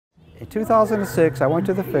In 2006, I went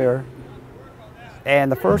to the fair,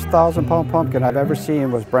 and the first 1,000-pound pumpkin I've ever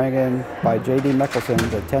seen was brought in by J.D. Mickelson,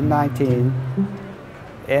 the 1019,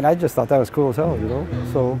 and I just thought that was cool as hell, you know?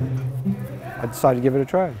 So I decided to give it a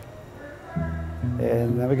try,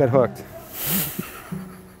 and then we got hooked.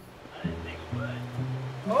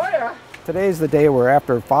 Oh yeah! Today's the day where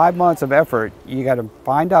after 5 months of effort, you got to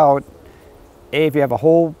find out, A, if you have a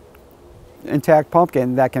whole intact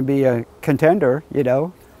pumpkin that can be a contender, you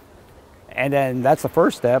know? And then that's the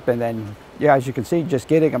first step, and then, yeah, as you can see, just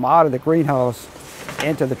getting them out of the greenhouse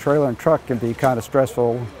into the trailer and truck can be kind of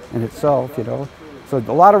stressful in itself, you know. So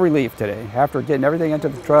a lot of relief today. After getting everything into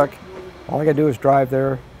the truck, all I gotta do is drive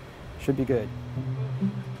there. Should be good.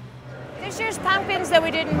 This year's pumpkins, though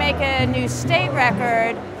we didn't make a new state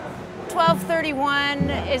record, 1231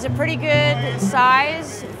 is a pretty good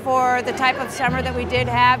size for the type of summer that we did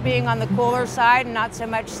have, being on the cooler side and not so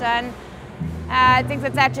much sun. I think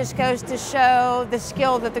that just goes to show the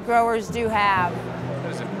skill that the growers do have.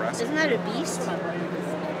 That is impressive. Isn't that a beast?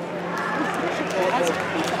 That's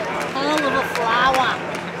a little flower.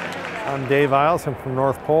 I'm Dave Iles. I'm from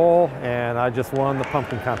North Pole, and I just won the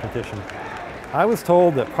pumpkin competition. I was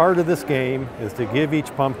told that part of this game is to give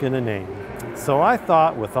each pumpkin a name. So I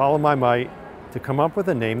thought with all of my might to come up with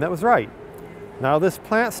a name that was right. Now this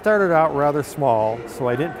plant started out rather small, so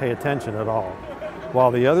I didn't pay attention at all.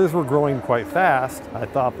 While the others were growing quite fast, I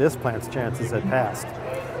thought this plant's chances had passed.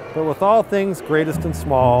 But with all things greatest and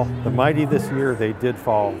small, the mighty this year they did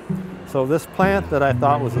fall. So this plant that I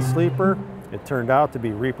thought was a sleeper, it turned out to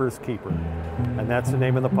be Reaper's Keeper. And that's the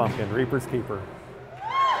name of the pumpkin, Reaper's Keeper.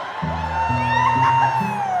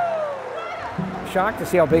 Shocked to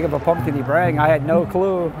see how big of a pumpkin he brought. I had no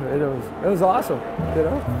clue. It was awesome, you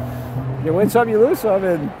know. You win some, you lose some,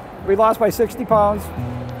 and we lost by 60 pounds.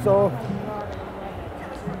 So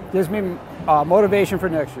gives me motivation for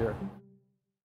next year.